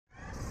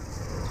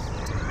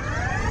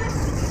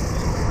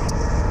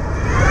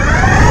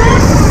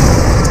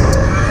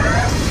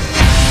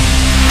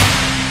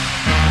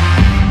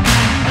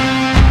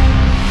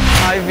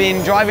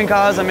driving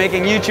cars and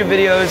making YouTube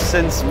videos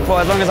for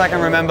as long as I can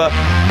remember.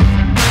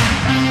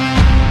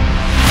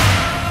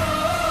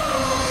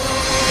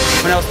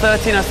 When I was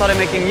 13, I started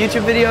making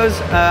YouTube videos,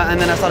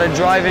 and then I started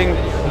driving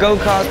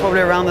go-karts probably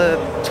around the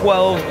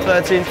 12,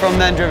 13. From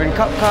then, driven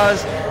cup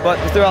cars. But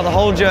throughout the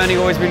whole journey,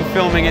 always been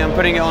filming it and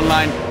putting it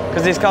online,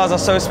 because these cars are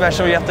so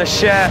special. You have to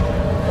share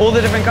all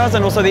the different cars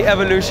and also the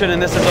evolution,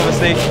 and this is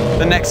obviously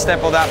the next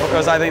step of that,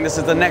 because I think this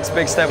is the next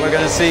big step we're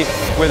going to see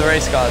with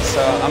race cars.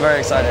 So I'm very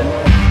excited.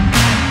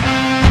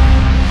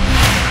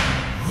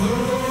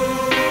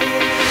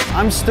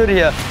 I'm stood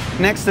here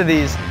next to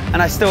these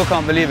and I still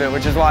can't believe it,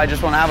 which is why I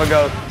just want to have a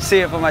go, see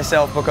it for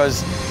myself,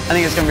 because I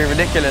think it's going to be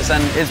ridiculous.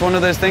 And it's one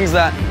of those things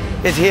that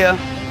is here,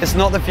 it's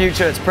not the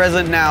future, it's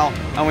present now,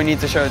 and we need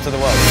to show it to the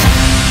world.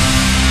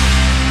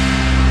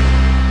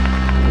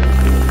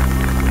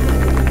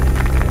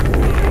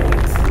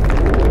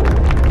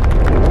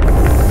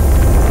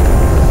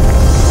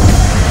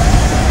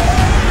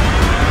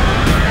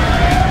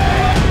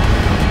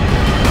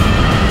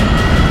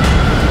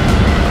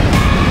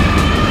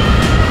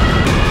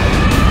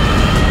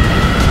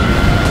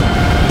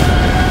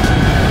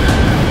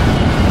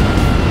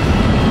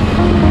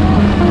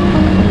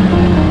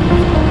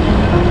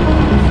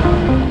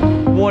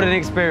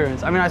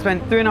 Experience. I mean, I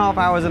spent 3.5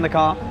 hours in the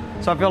car,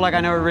 so I feel like I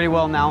know it really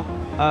well now.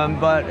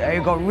 But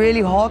it got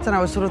really hot, and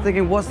I was sort of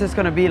thinking, what's this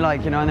going to be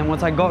like, you know? And then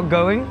once I got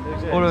going,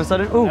 all of a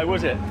sudden, ooh, how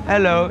was it?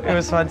 Hello, it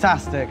was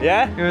fantastic.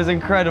 Yeah, it was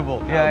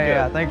incredible.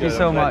 Yeah. Thank you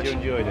so much. You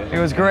enjoyed it. It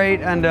was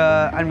great,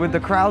 and with the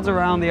crowds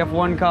around the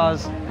F1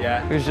 cars,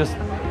 yeah, it was just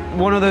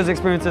one of those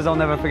experiences I'll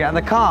never forget. And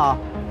the car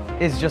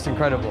is just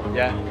incredible.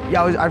 Yeah.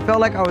 I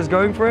felt like I was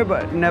going for it,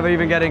 but never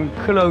even getting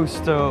close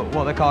to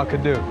what the car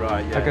could do.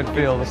 Right. Yeah. I could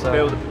feel the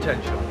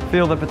potential.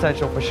 Feel the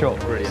potential for sure.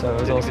 Brilliant. So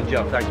it was awesome. Good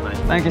job. Thanks, mate.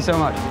 Thank you so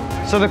much.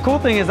 So the cool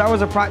thing is that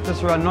was a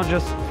practice run, not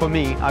just for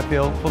me, I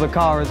feel, for the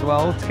car as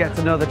well, to get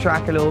to know the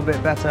track a little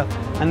bit better.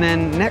 And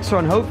then next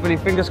one, hopefully,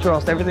 fingers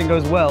crossed, everything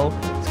goes well,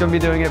 it's going to be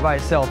doing it by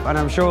itself. And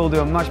I'm sure it'll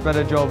do a much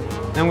better job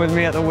than with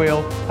me at the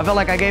wheel. I felt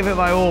like I gave it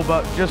my all,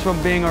 but just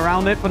from being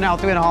around it for now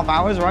 3.5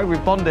 hours, right,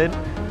 we've bonded,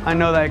 I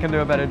know that it can do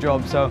a better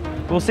job. So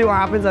we'll see what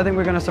happens. I think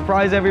we're going to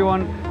surprise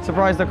everyone,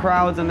 surprise the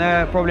crowds, and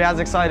they're probably as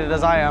excited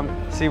as I am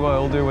to see what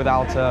it'll do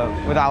without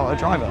a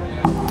driver.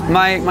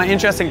 My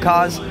interest in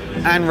cars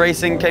and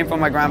racing came from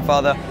my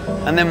grandfather,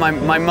 and then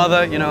my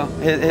mother, you know,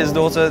 his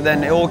daughter,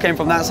 then it all came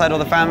from that side of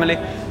the family,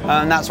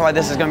 and that's why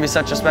this is going to be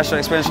such a special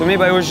experience for me.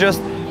 But it was just,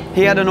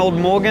 he had an old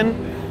Morgan,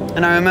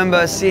 and I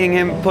remember seeing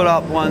him pull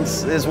up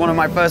once. Is one of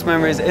my first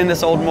memories in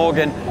this old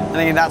Morgan, and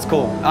thinking, that's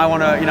cool. I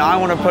want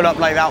to pull up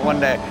like that one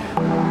day.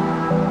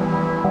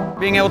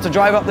 Being able to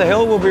drive up the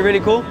hill will be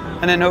really cool,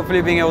 and then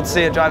hopefully being able to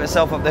see it drive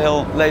itself up the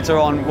hill later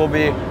on will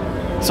be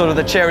sort of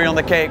the cherry on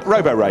the cake.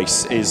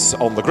 Roborace is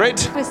on the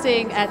grid. We're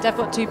seeing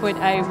DevBot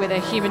 2.0 with a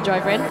human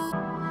driver in.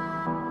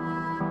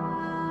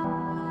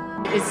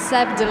 Is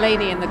Seb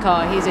Delanney in the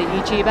car. He's a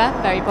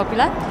YouTuber, very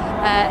popular.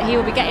 He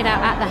will be getting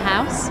out at the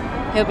house.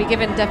 He'll be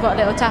giving DevBot a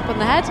little tap on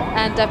the head,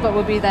 and DevBot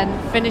will be then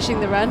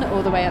finishing the run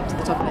all the way up to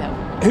the top of the hill.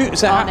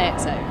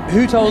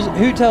 Who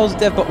tells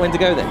DevBot when to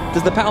go then?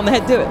 Does the pat on the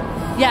head do it?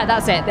 Yeah,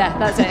 that's it. Yeah,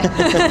 that's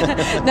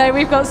it. No,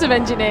 we've got some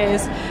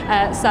engineers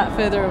sat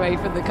further away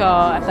from the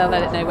car, and they'll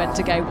let it know when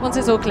to go. Once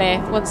it's all clear,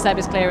 once Seb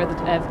is clear of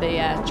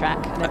the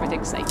track and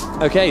everything's safe.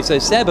 Okay, so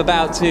Seb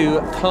about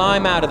to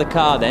climb out of the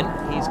car then.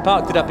 He's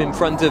parked it up in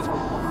front of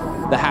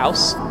the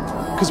house,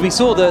 because we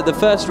saw the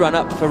first run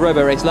up for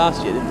Roborace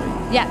last year, didn't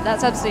we? Yeah,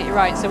 that's absolutely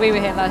right. So we were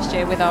here last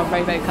year with our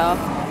Robo car.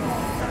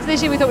 So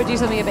this year we thought we'd do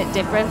something a bit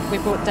different. We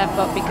brought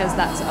DevBot because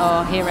that's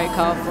our hero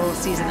car for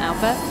Season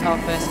Alpha, our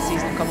first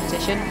season of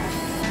competition.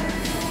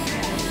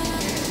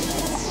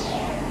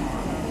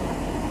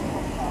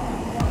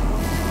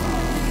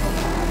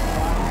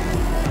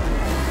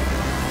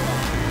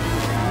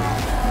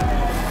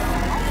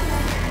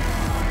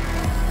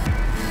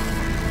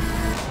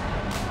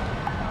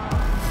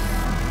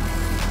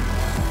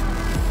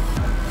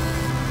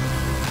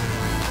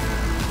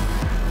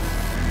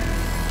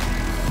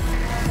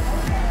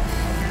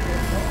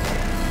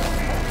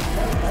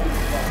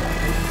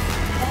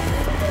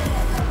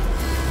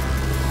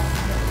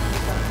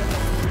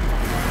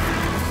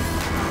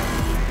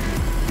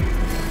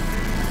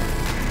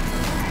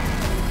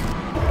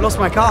 Lost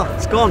my car,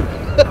 it's gone.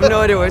 I have no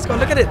idea where it's gone.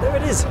 Look at it, there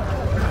it is.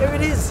 There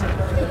it is.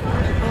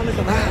 Oh, look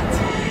at that.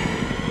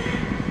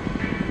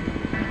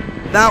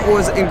 That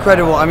was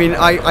incredible. I mean,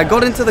 I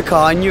got into the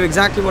car, I knew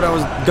exactly what I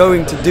was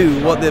going to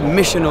do, what the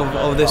mission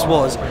of this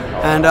was.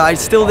 And I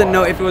still didn't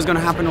know if it was going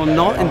to happen or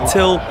not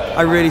until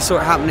I really saw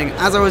it happening.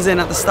 As I was in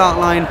at the start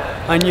line,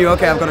 I knew,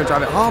 okay, I've got to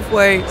drive it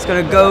halfway, it's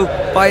going to go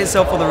by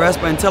itself for the rest,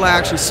 but until I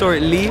actually saw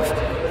it leave,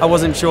 I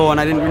wasn't sure, and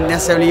I didn't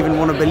necessarily even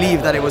want to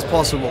believe that it was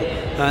possible.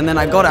 And then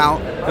I got out,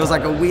 there was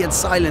like a weird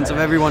silence of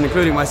everyone,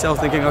 including myself,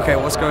 thinking, okay,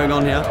 what's going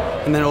on here?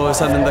 And then all of a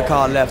sudden the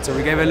car left, so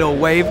we gave it a little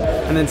wave,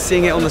 and then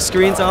seeing it on the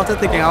screens after,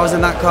 thinking I was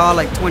in that car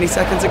like 20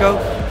 seconds ago,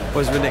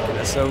 was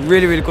ridiculous. So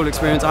really, really cool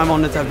experience. I'm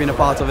honored to have been a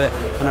part of it,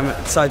 and I'm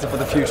excited for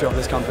the future of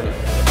this company.